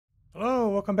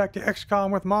Hello, welcome back to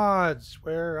XCOM with Mods,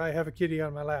 where I have a kitty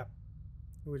on my lap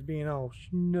who is being all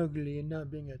snuggly and not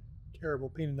being a terrible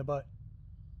pain in the butt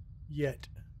yet,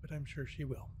 but I'm sure she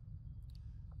will.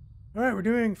 Alright, we're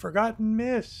doing Forgotten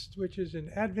Mist, which is an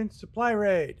Advent supply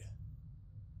raid.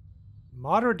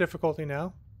 Moderate difficulty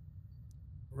now.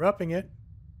 We're upping it.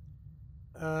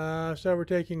 So we're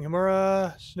taking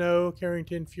Hamura, Snow,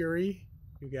 Carrington, Fury,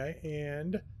 you guy,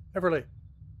 and Everly.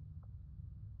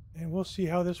 And we'll see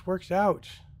how this works out.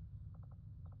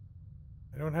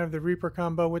 I don't have the Reaper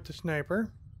combo with the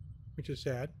Sniper, which is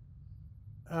sad.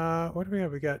 What do we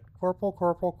have? We got Corporal,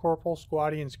 Corporal, Corporal,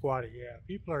 Squatty, and Squatty. Yeah,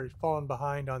 people are falling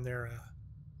behind on their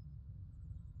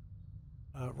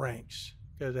ranks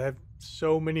because I have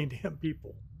so many damn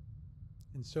people.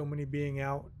 And so many being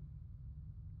out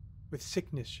with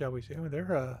sickness, shall we say. Oh,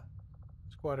 they're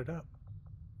squatted up.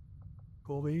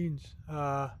 Cool beans.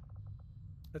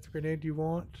 That's a grenade you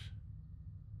want.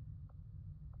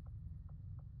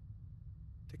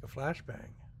 Take a flashbang.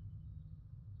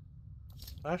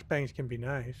 Flashbangs can be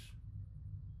nice.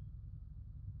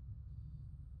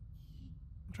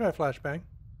 I'll try a flashbang.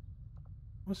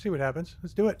 We'll see what happens.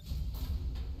 Let's do it.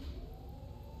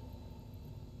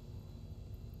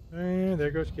 And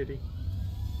there goes Kitty.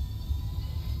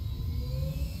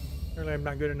 Apparently I'm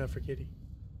not good enough for Kitty.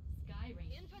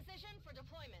 In position for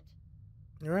deployment.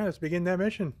 Alright, let's begin that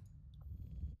mission.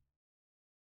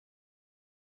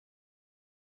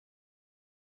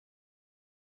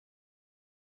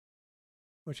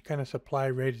 Which kind of supply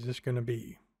raid is this going to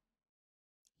be?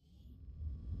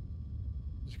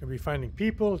 Is this going to be finding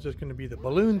people? Is this going to be the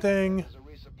balloon thing? There's a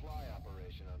resupply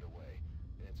operation underway.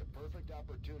 It's a perfect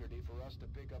opportunity for us to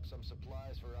pick up some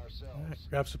supplies for ourselves. All right,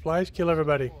 grab supplies, kill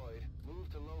everybody. Move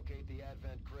to locate the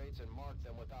Advent crates and mark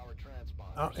them with our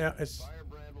transponders. Oh, yeah, it's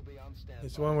Firebrand will be on standby.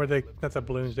 the one where they, not the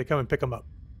balloons, they come and pick them up.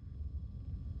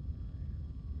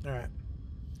 All right.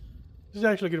 This is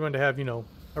actually a good one to have, you know,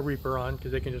 a Reaper on,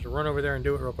 because they can just run over there and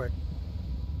do it real quick.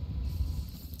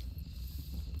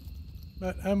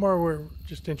 But I'm more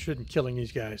just interested in killing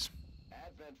these guys.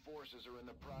 Advent forces are in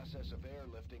the process of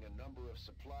airlifting a number of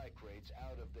supply crates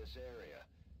out of this area,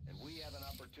 and we have an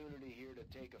opportunity here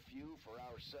to take a few for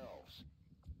ourselves.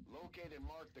 Locate and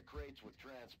mark the crates with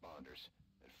transponders,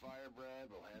 and Firebrand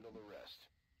will handle the rest.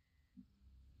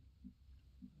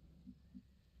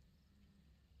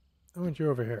 I want you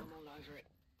over here. I'm all over it.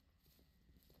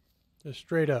 Just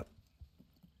straight up.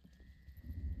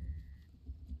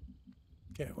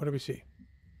 Okay, what do we see?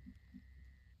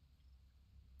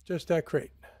 Just that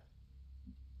crate.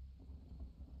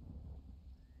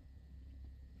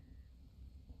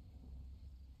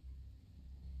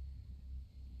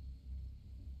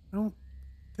 I don't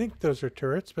think those are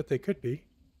turrets, but they could be.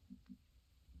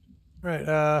 Right,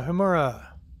 Hamura.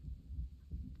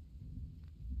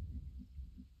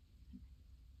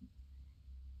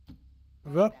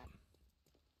 Move up.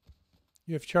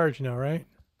 You have charge now, right?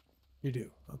 You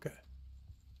do. Okay.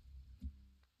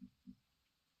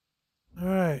 All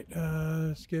right.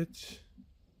 Let's get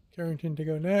Carrington to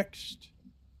go next.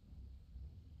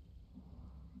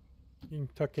 You can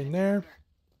tuck in there.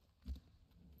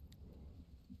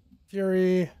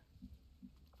 Fury.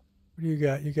 What do you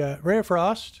got? You got Ray of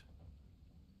Frost.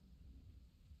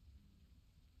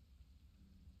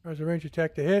 There's a range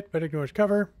attack to hit, but ignores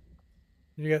cover.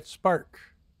 And you got Spark.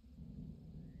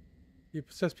 He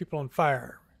sets people on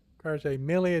fire. Requires a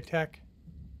melee attack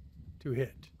to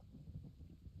hit.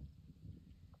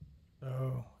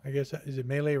 So I guess is it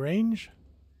melee range?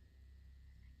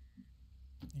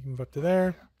 You can move up to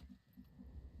there.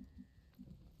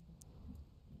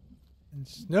 And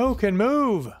Snow can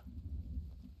move.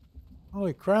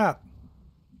 Holy crap.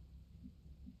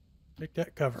 Take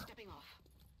that cover. Stepping off.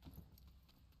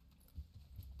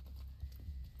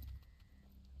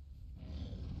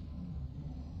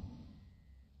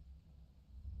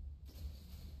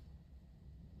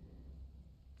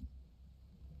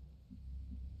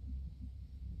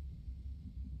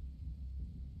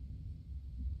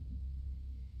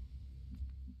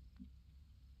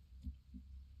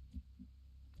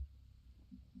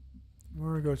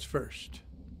 Where goes first?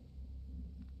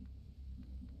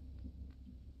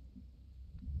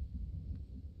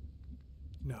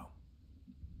 No.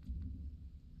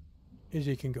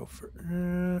 Izzy can go first.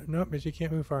 Nope, Izzy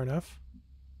can't move far enough.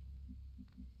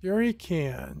 Fury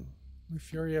can. Move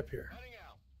Fury up here. Heading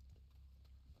out.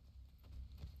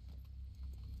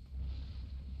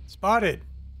 Spotted.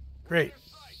 Great.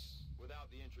 Without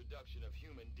the introduction of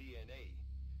human DNA,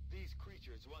 these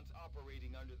creatures once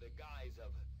operating under the guise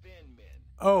of thin men.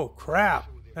 Oh, crap.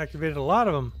 Activated a lot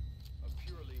of them. A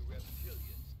purely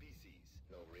reptilian species.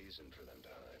 No reason for them to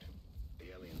hide. The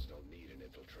aliens don't need an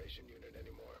concentration unit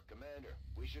anymore. Commander,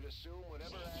 we should assume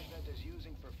whatever Advent is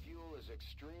using for fuel is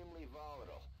extremely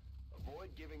volatile. Avoid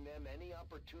giving them any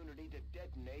opportunity to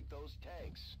detonate those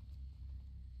tanks.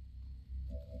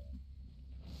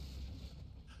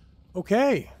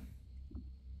 Okay.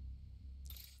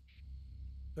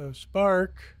 So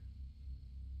Spark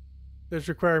does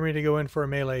require me to go in for a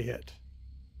melee hit.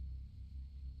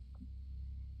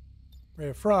 Ray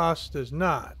of Frost does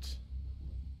not.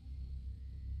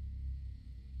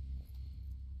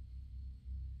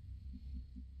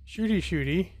 Shooty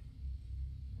shooty.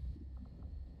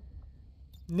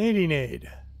 Nady nade.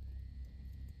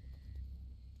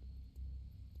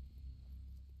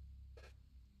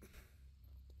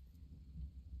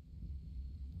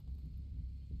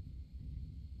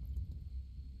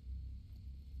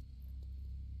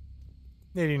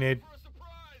 Nady nade.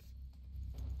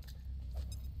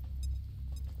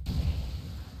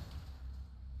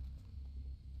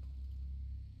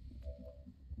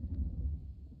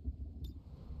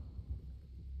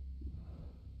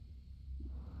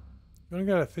 You only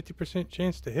got a 50%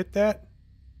 chance to hit that,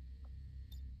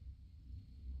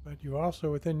 but you're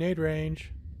also within nade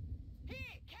range.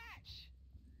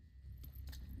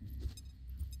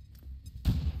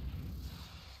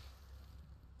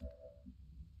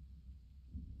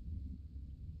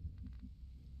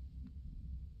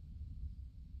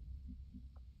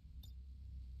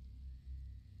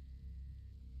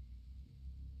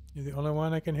 You're the only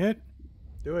one I can hit.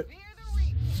 Do it.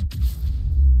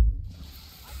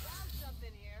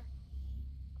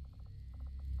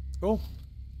 Cool.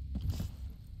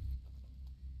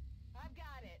 I've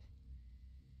got it.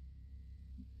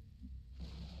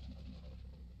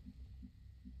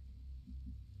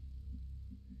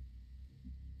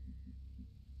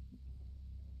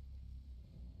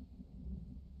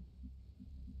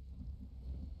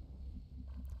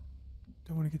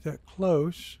 Don't want to get that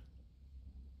close.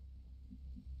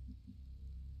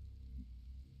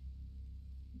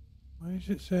 Why is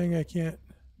it saying I can't?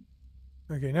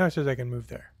 Okay, now it says I can move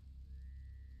there.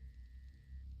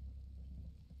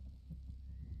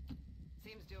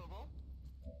 Seems doable.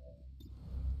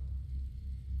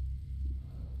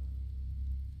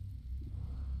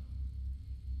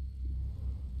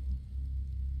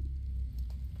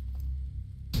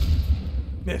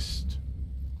 Missed.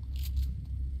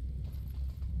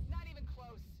 Not even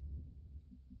close.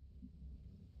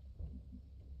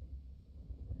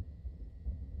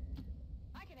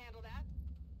 I can handle that.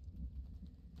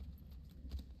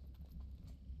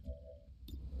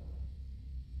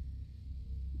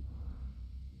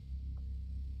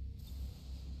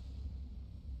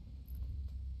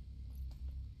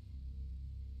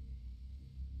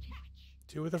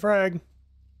 Two with a frag.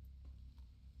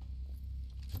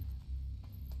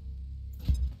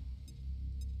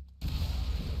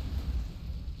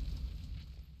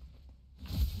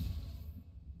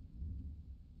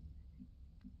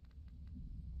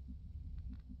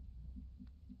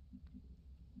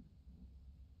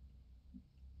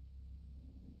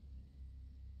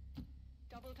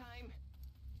 Double time.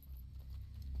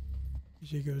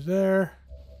 She goes there.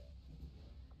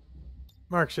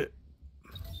 Marks it.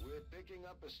 We're picking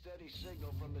up a steady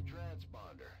signal from the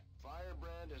transponder.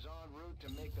 Firebrand is en route to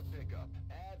make the pickup.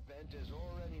 Advent has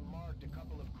already marked a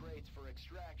couple of crates for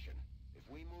extraction. If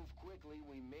we move quickly,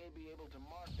 we may be able to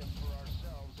mark them for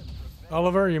ourselves and prevent...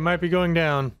 Oliver, you might be going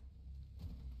down.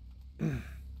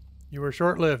 You were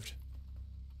short-lived.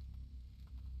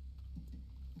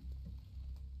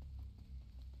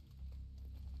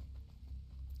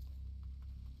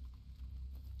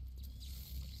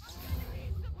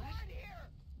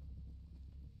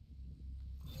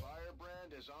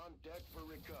 Firebrand is on deck for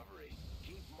recovery.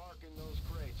 Keep marking those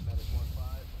crates, Menace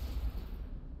 1-5.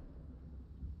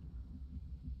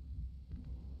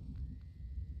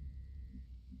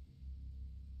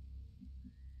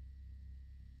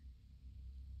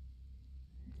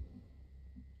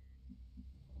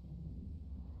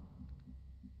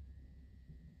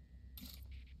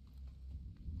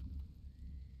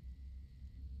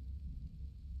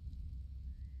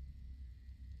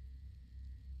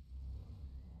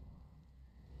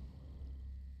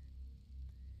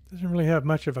 Doesn't really have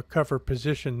much of a cover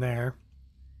position there.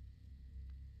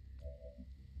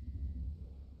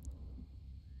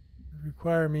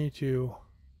 Require me to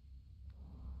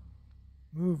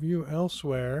move you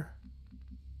elsewhere.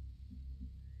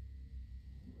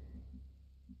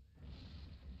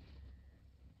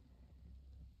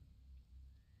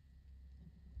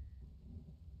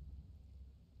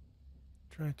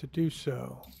 Trying to do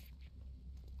so.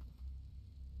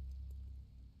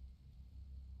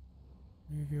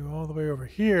 Move you all the way over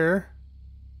here.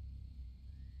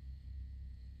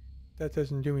 that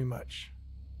doesn't do me much.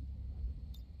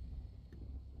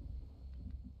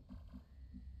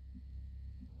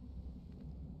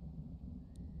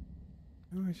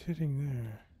 Who is hitting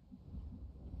there?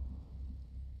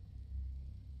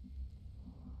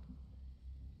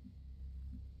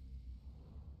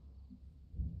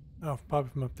 Oh, probably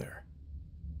from up there.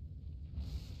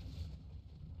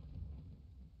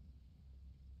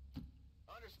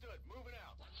 Understood. Moving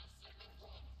out.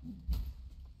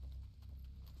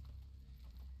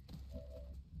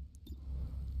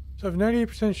 So I have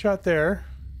 98% shot there,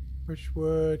 which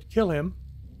would kill him.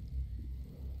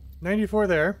 94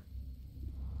 there.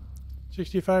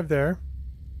 65 there.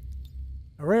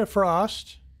 A ray of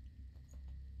frost,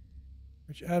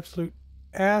 which absolute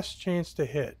ass chance to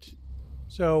hit.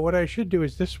 So what I should do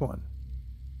is this one.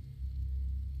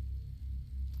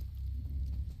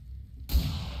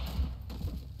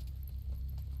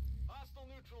 Hostile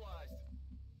neutralized.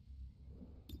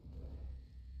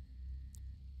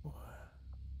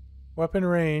 Weapon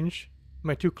range. Am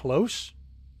I too close?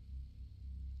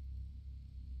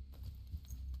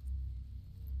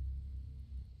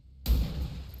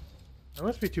 I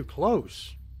must be too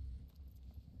close.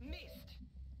 Missed.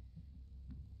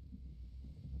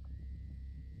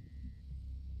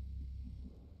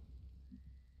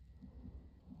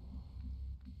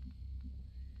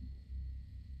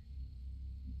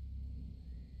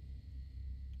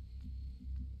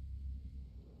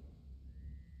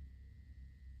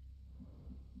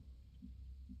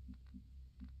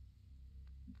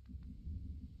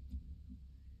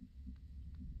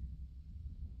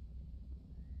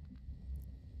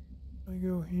 I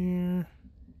go here.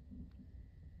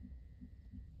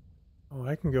 Oh,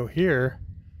 I can go here,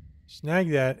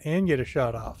 snag that, and get a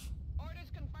shot off. Orders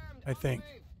confirmed. I On the think.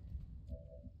 move.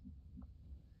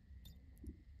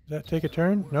 Does that take a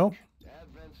turn? No.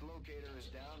 Advent's locator is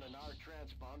down and our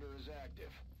transponder is active.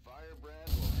 Firebrand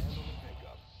will handle the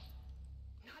pickup.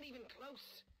 Not even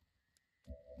close.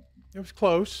 It was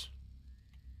close.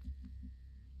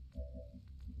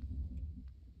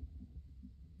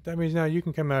 That means now you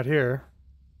can come out here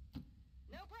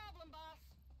No problem, boss.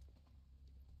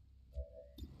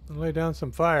 and lay down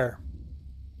some fire.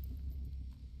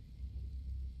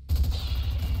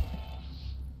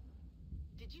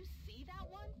 Did you see that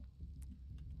one?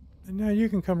 And now you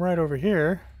can come right over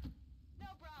here No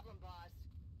problem, boss.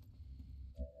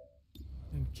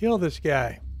 and kill this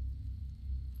guy.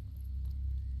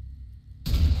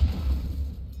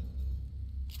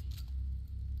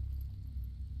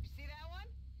 You see that one?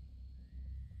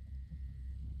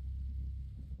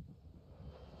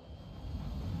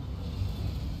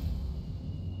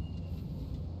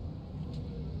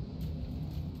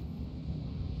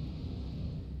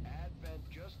 Advent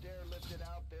just airlifted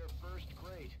out their first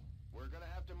crate. We're gonna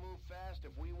have to move fast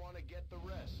if we want to get the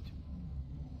rest.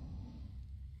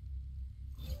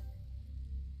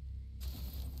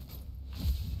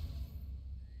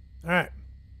 All right.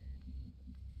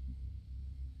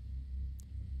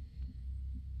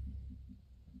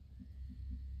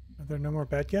 Are there no more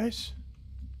bad guys?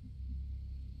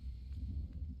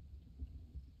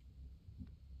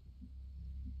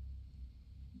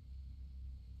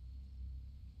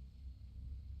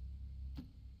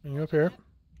 Are you up here?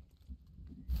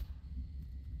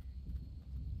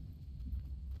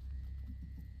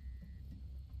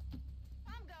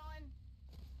 I'm going.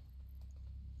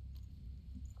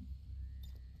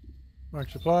 Mark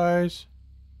supplies.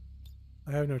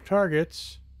 I have no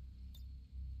targets.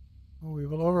 Oh, we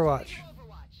will overwatch. Taking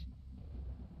Overwatch.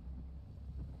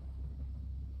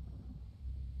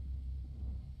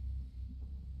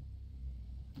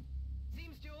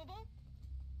 Seems doable.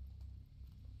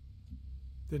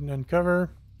 Didn't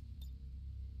uncover.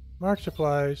 Mark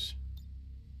supplies.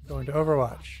 Going to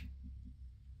overwatch.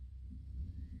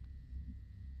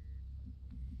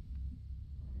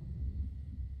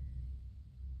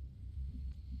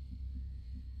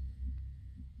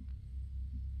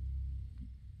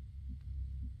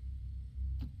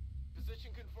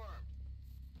 Position confirmed.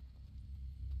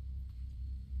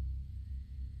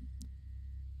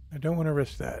 I don't want to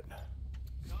risk that.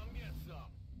 Come get some.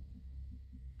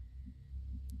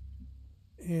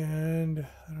 And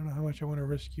I don't know how much I want to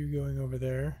risk you going over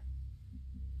there.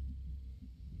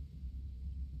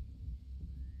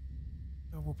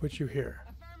 So we'll put you here.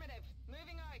 Affirmative.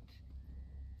 Moving out.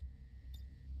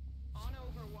 On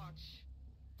Overwatch.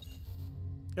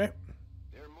 Okay.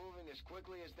 They're moving as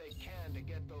quickly as they can to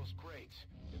get those crates.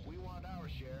 If we want our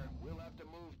share, we'll have to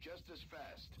move just as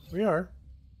fast. We are.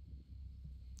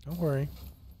 Don't worry.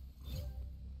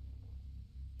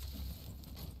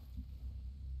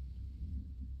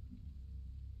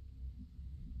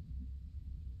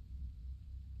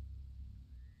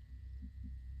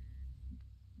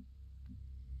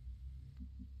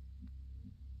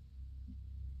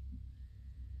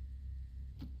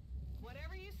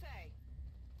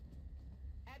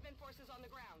 forces on the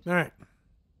ground. All right.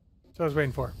 So I was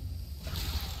waiting for.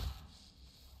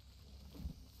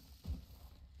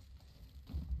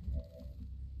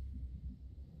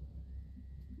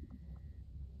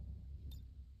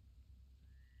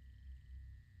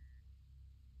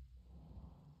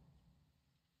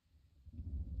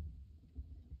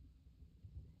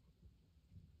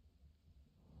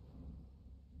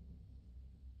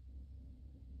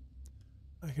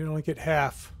 I can only get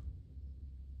half.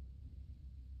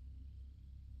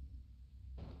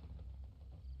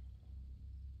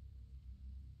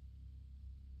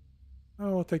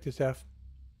 Oh, we'll take this half.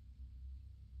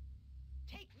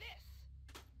 Take this.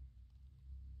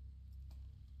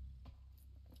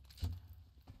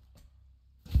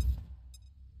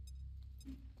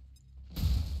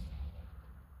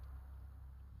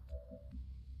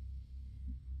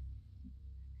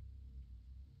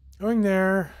 Going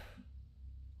there.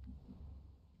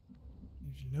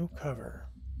 There's no cover.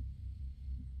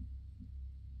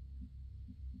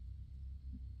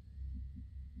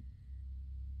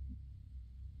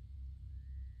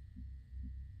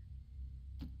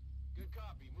 Good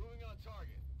copy. Moving on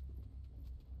target.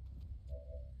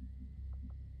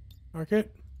 Mark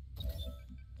it.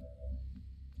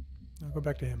 I'll go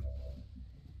back to him.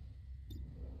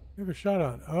 We have a shot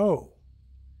on. Oh.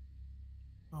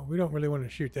 Oh, we don't really want to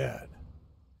shoot that.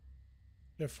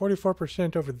 They're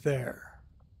 44% over there.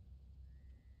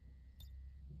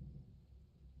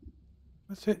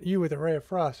 Let's hit you with a ray of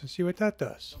frost and see what that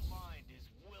does. The mind is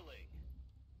willing.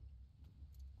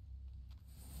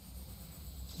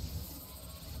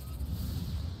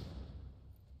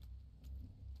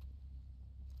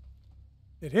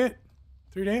 It hit.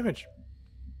 3 damage.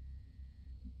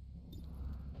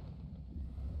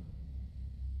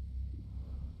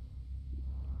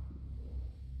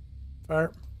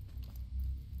 Fire.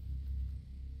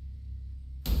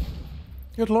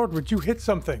 Good Lord, would you hit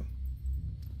something?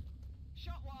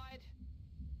 Shot wide.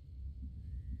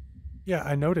 Yeah,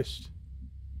 I noticed.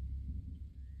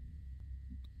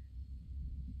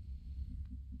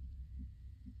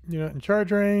 You're not in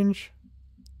charge range.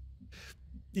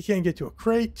 You can't get to a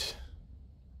crate.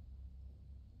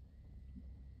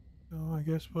 So I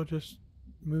guess we'll just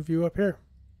move you up here.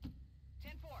 10-4.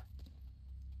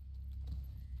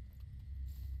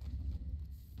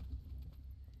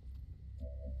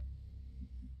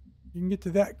 You can get to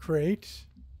that crate,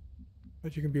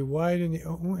 but you can be wide in the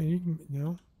and you can, you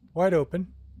know, wide open.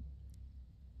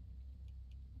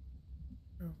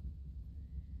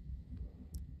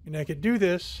 And I could do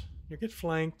this. You get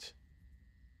flanked.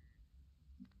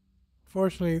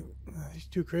 Fortunately, these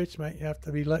 2 crates might have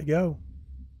to be let go.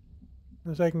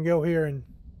 As I can go here and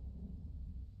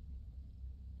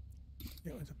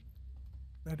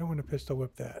I don't want to pistol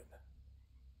whip that.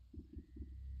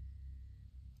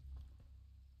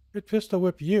 Could pistol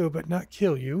whip you, but not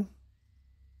kill you.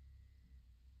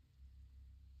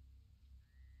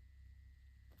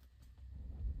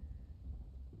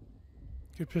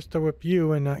 Could pistol whip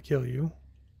you and not kill you.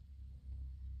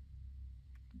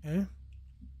 Okay.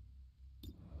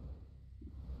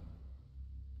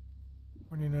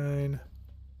 29,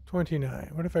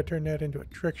 29. What if I turn that into a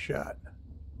trick shot?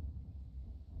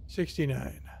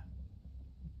 69.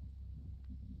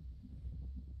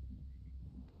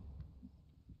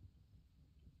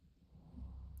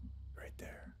 Right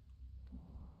there.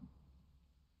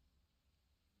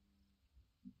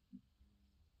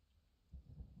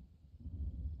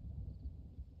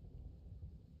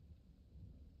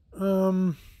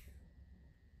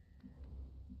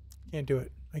 Can't do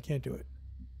it. I can't do it.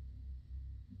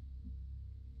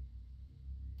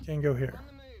 Can't go here. On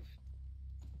the move.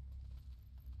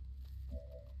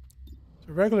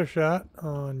 So regular shot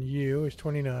on you is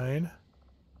 29.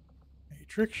 A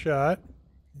trick shot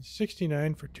is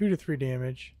 69 for 2 to 3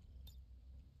 damage.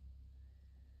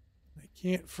 I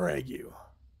can't frag you.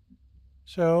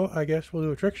 So I guess we'll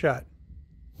do a trick shot.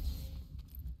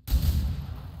 I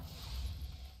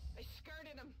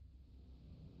skirted him.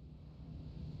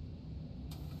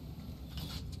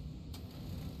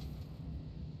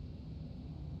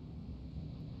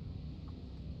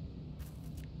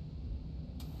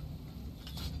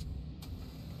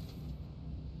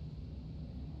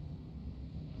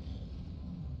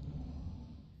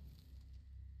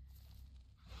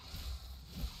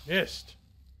 Missed.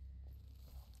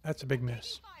 That's a big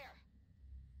miss. Fire.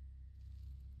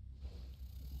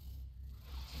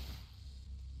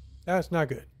 That's not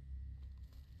good.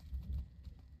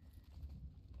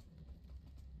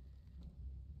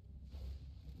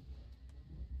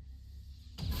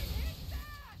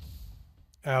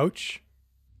 Ouch.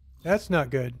 That's not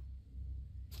good.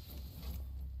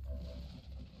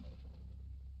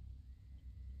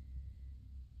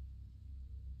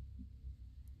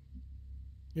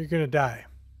 You're gonna die.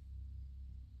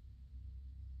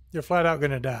 You're flat out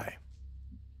gonna die.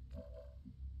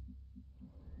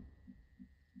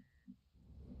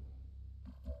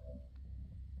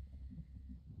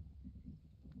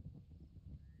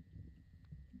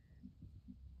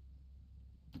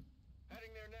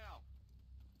 Heading there now.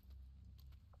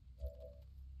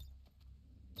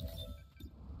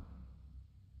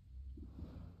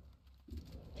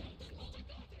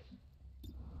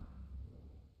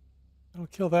 I'll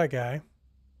kill that guy.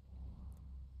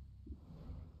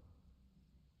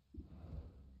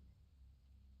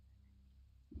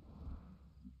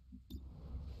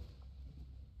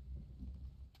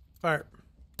 Fire.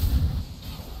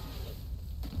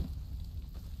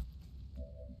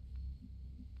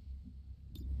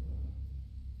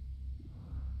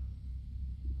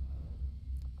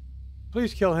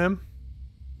 Please kill him.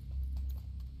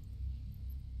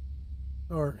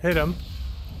 Or hit him.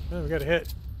 Oh, we got a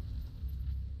hit.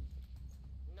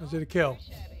 Was it a kill?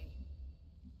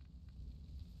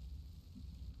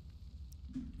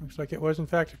 Looks like it was in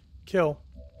fact a kill.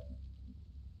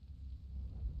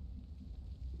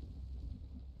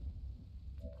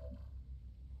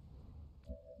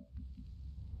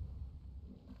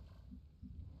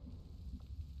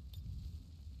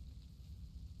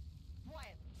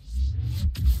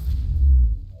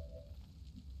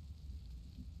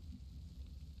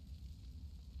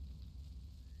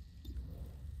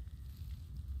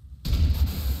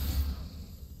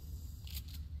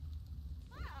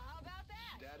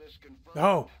 Status confirmed.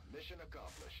 Oh. Mission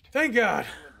accomplished. Thank God.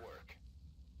 Excellent work.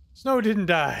 Snow didn't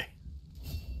die.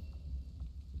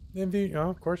 MVP. Oh,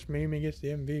 of course, Mimi gets the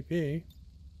MVP.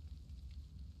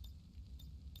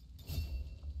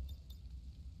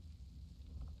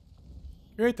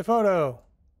 Create the photo.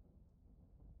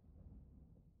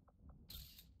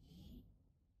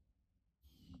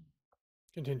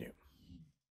 Continue.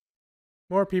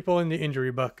 More people in the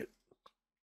injury bucket.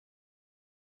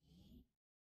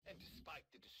 And despite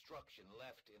the destruction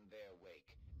left in their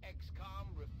wake, XCOM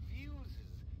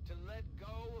refuses to let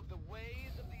go of the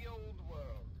ways of the old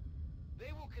world.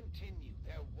 They will continue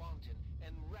their wanton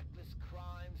and reckless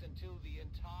crimes until the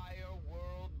entire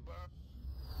world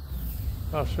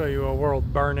burns. I'll show you a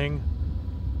world burning.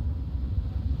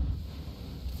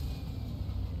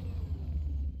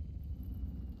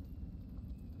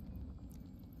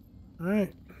 All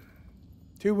right.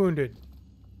 2 wounded.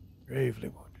 Gravely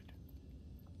wounded.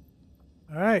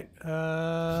 All right.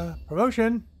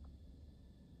 Promotion.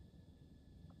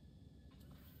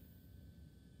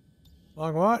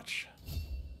 Long watch.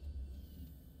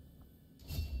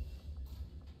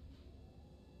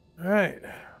 All right.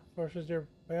 Forces their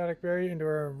biotic barrier into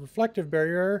a reflective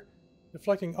barrier,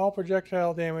 deflecting all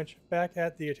projectile damage back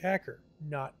at the attacker.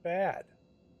 Not bad.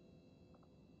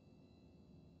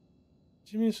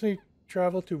 Simultaneously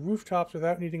travel to rooftops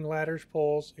without needing ladders,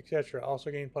 poles, etc. Also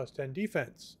gain +10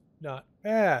 defense. Not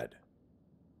bad.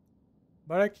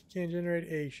 Biotic can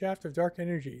generate a shaft of dark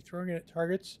energy, throwing it at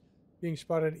targets being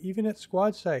spotted even at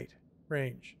squad sight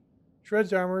range.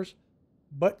 Shreds armors,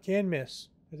 but can miss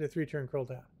as a 3-turn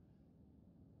cooldown.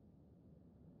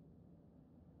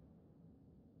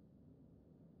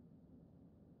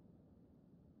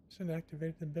 Send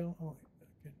activate the bill. Oh,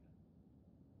 good.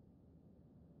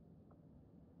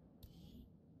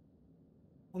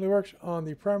 Only works on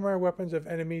the primary weapons of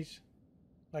enemies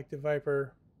like the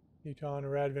Viper, Newton,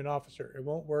 or Advent Officer. It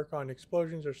won't work on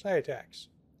explosions or psi attacks.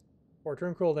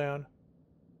 4-turn cooldown.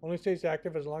 Only stays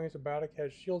active as long as the biotic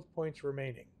has shield points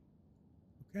remaining.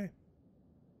 Okay.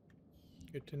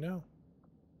 Good to know.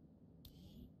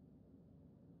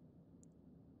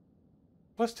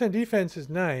 +10 defense is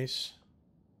nice.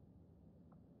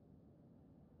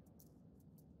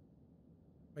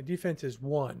 My defense is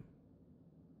 1.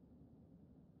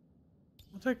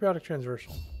 I'll take biotic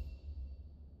transversal.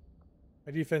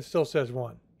 My defense still says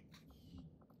 1.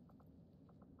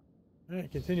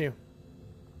 Alright, continue.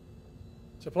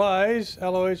 Supplies,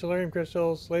 alloys, delirium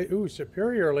crystals,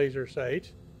 superior laser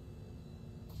sight.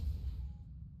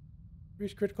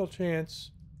 Increase critical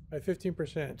chance by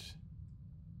 15%.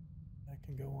 That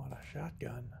can go on a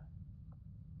shotgun.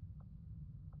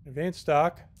 Advanced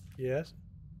stock, yes.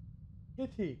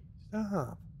 Kitty,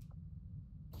 stop.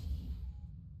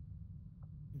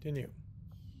 Continue.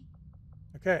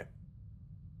 Okay.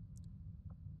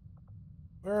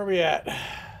 Where are we at?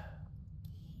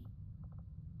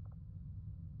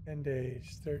 10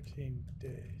 days, 13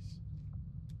 days.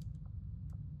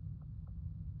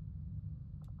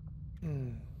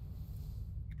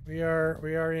 We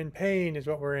are in pain is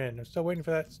what we're in. I'm still waiting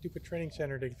for that stupid training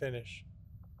center to finish.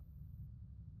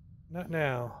 Not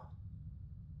now.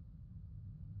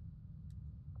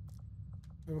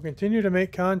 We will continue to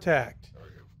make contact. I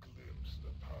have glimpsed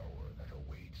the power that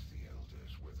awaits the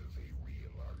Elders, whether they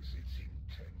realize its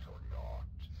intent or not.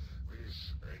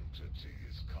 This entity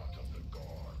is cut of the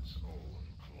God's own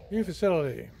claw. New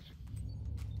facility.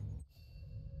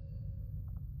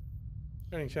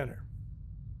 Training center.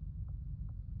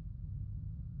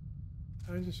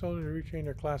 How does the soldier retrain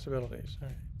their class abilities? All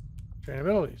right. Train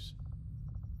abilities.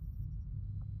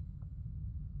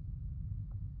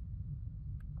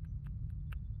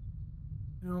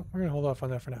 No, we're going to hold off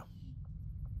on that for now.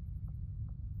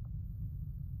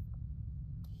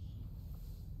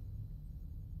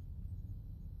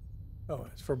 Oh,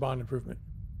 it's for bond improvement.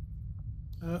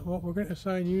 Well, we're going to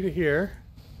assign you to here.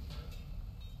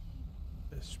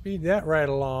 Let's speed that right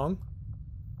along.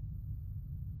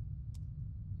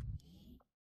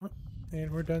 And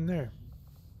we're done there.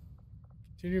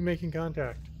 Continue making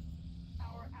contact.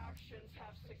 Our actions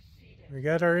have succeeded. We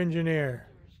got our engineer.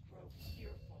 Others grow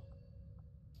fearful.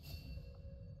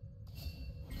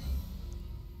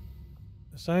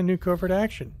 Assign new covert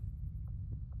action.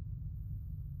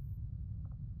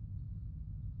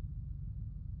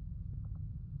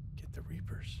 Get the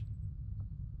Reapers.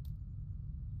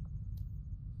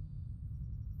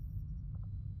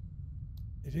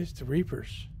 It is the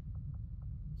Reapers.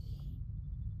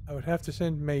 I would have to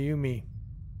send Mayumi.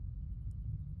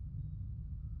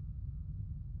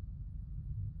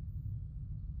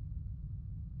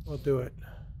 We'll do it.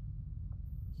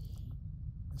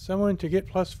 Someone to get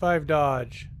 +5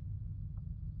 dodge.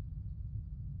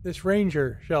 This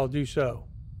ranger shall do so.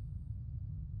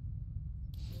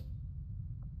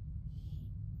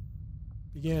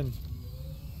 Begin.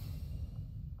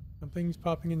 Something's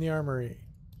popping in the armory.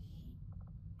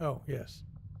 Oh, yes.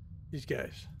 These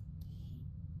guys.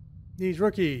 These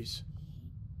rookies.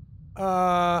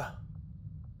 I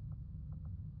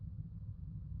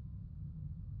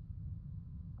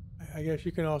guess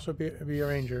you can also be a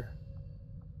ranger.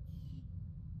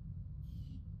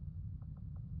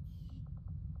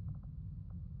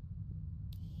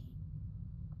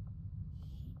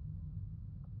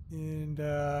 And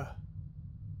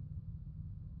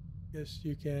guess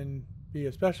you can be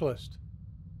a specialist.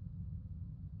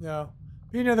 No,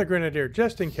 be another grenadier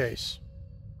just in case.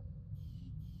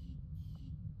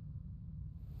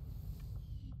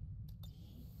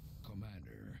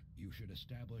 Commander, you should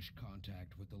establish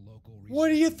contact with the local. What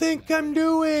do you think I'm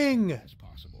doing? As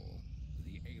possible.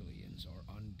 The aliens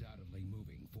are undoubtedly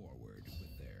moving forward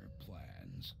with their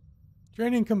plans.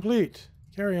 Training complete.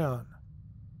 Carry on.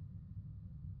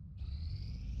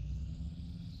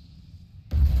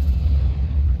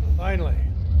 Finally.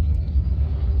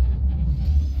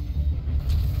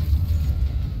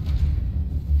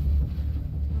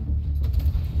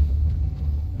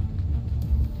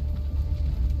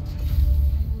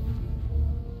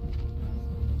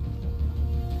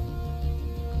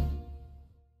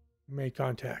 Made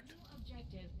contact.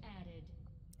 Objective added.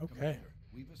 Okay. Commander,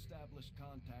 we've established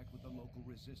contact with the local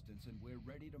resistance and we're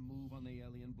ready to move on the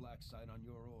alien black site on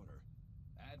your order.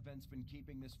 Advent's been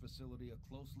keeping this facility a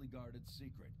closely guarded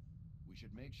secret. We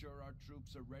should make sure our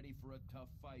troops are ready for a tough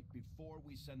fight before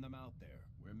we send them out there.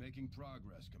 We're making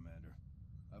progress, Commander.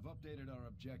 I've updated our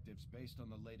objectives based on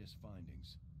the latest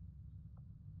findings.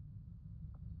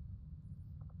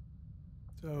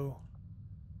 So,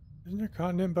 isn't there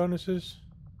continent bonuses?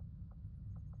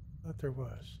 Thought there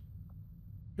was.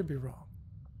 Could be wrong.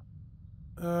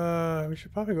 We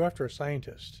should probably go after a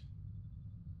scientist.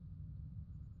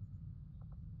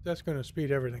 That's going to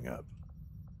speed everything up.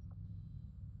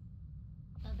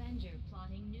 Avenger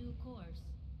plotting new course.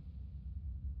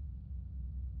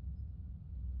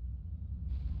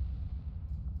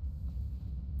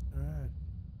 All right.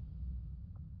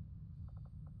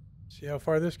 See how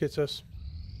far this gets us.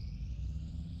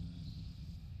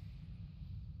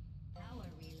 Power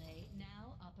relay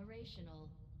now operational.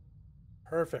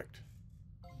 Perfect.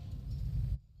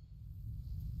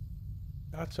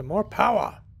 Got some more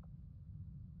power.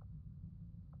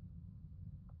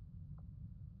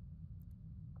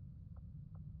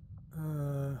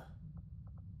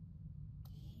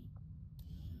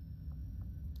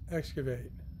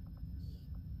 Excavate.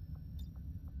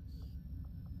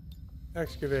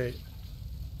 Excavate.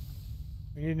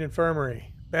 We need an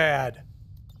infirmary. Bad.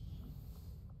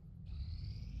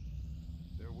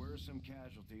 There were some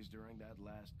casualties during that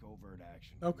last covert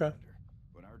action, Okay. Commander,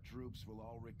 but our troops will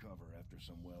all recover after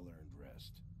some well-earned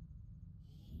rest.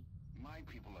 My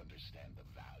people understand the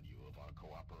value of our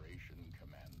cooperation,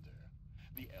 Commander.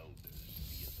 The Elders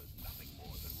see us as nothing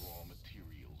more than raw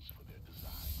materials for their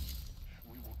design.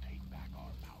 We will take back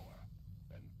our power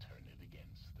and turn it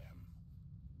against them.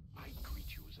 I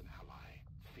greet you as an ally,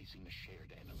 facing a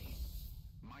shared enemy.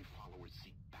 My followers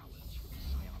seek balance with the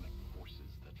psionic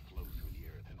forces that flow through the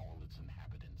Earth and all its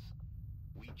inhabitants.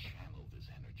 We channel this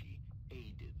energy,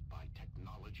 aided by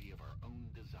technology of our own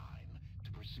design,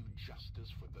 to pursue justice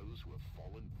for those who have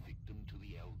fallen victim to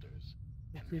the Elders.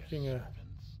 And their Recruiting a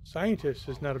servants. scientist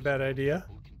is not a bad idea.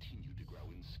 Will continue to grow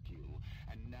in skill,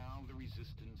 and now the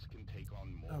resistance can take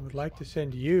on more. I would like to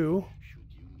send you, Should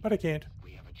you need but I can't. it,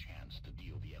 we have a chance to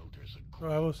deal the Elders a So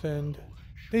I will send blow,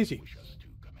 should Daisy. you wish us to,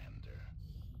 Commander.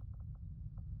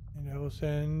 And I will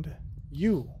send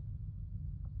you.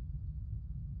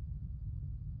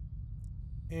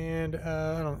 And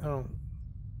I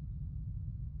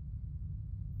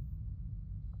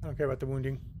don't care about the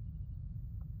wounding.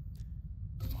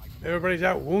 Everybody's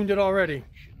out wounded already.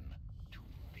 Action to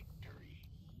victory.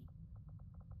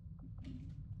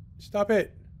 Stop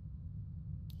it.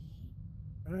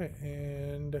 All right,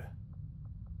 and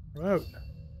remote.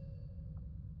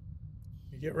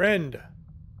 You get rend.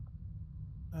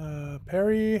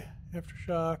 Parry,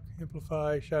 aftershock,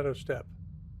 amplify, shadow step.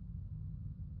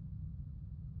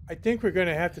 I think we're going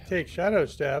to have to take shadow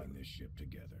step. Putting this ship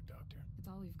together, Doctor. It's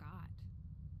all we've got.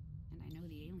 And I know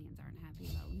the aliens aren't happy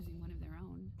about losing one of their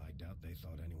own. I doubt they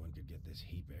thought anyone could get this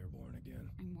heap airborne again.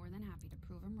 I'm more than happy to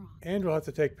prove them wrong. And we'll have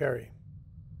to take parry.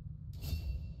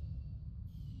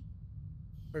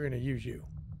 We're going to use you.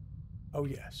 Oh,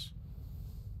 yes.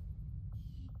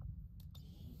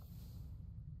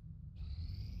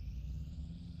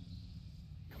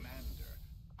 Commander,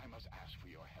 I must ask for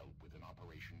your help with an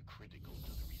operation critical to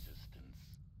the Resistance.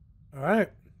 All right.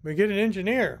 We get an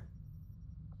engineer.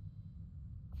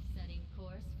 Setting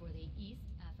course for the East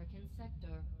African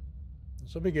sector.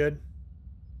 This will be good.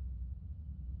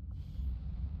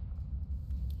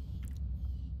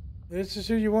 This is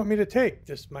who you want me to take.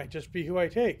 This might just be who I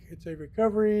take. It's a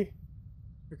recover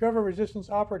resistance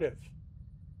operative.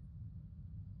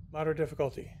 Moderate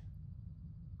difficulty.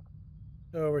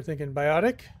 So we're thinking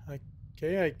biotic.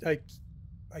 Okay,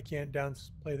 I can't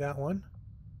downplay that one.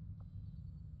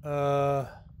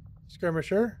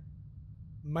 Skirmisher.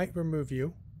 Might remove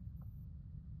you.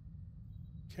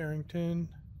 Carrington.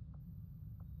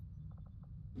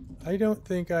 I don't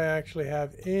think I actually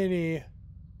have any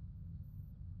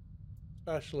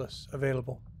specialists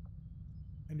available.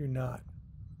 I do not.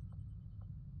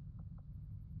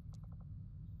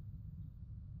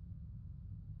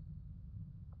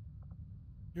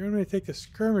 You're going to take the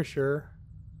skirmisher.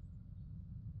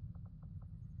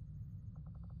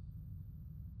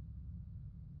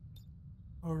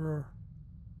 Or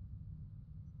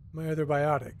my other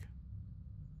biotic.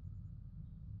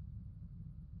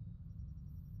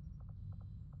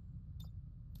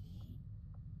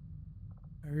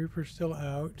 Reaper's still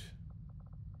out.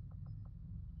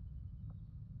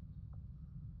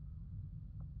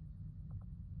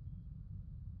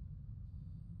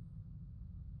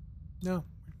 No.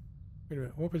 Wait a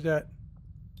minute. What was that?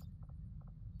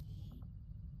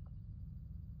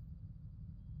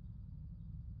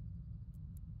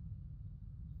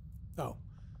 Oh.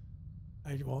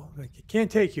 I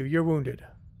can't take you. You're wounded.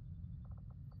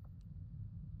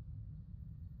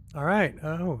 All right.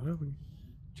 Oh.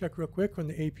 Check real quick on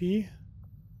the AP.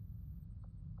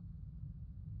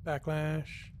 Backlash.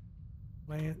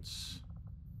 Lance.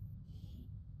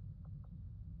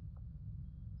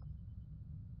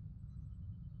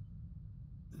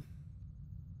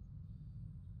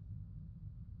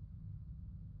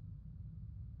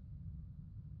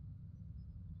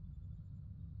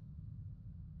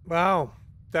 Wow,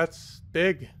 that's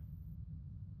big.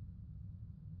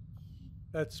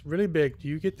 That's really big. Do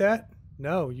you get that?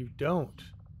 No, you don't.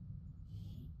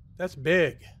 That's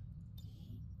big.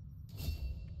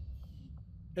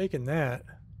 Taking that.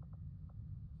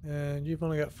 And you've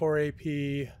only got 4 AP.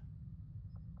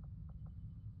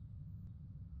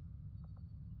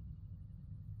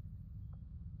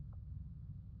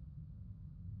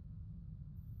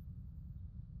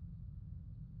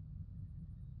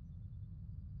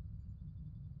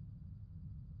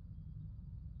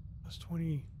 Plus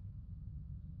 20.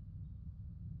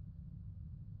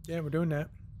 Yeah, we're doing that.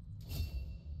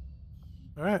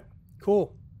 All right,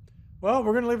 cool. Well,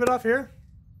 we're going to leave it off here.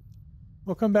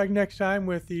 We'll come back next time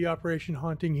with the Operation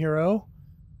Haunting Hero,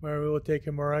 where we will take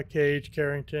Kimura, Cage,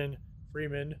 Carrington,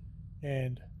 Freeman,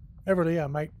 and Everly. I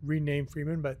might rename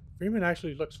Freeman, but Freeman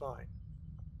actually looks fine.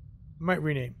 I might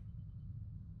rename.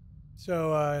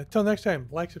 So until next time,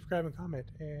 like, subscribe, and comment,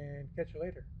 and catch you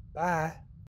later. Bye.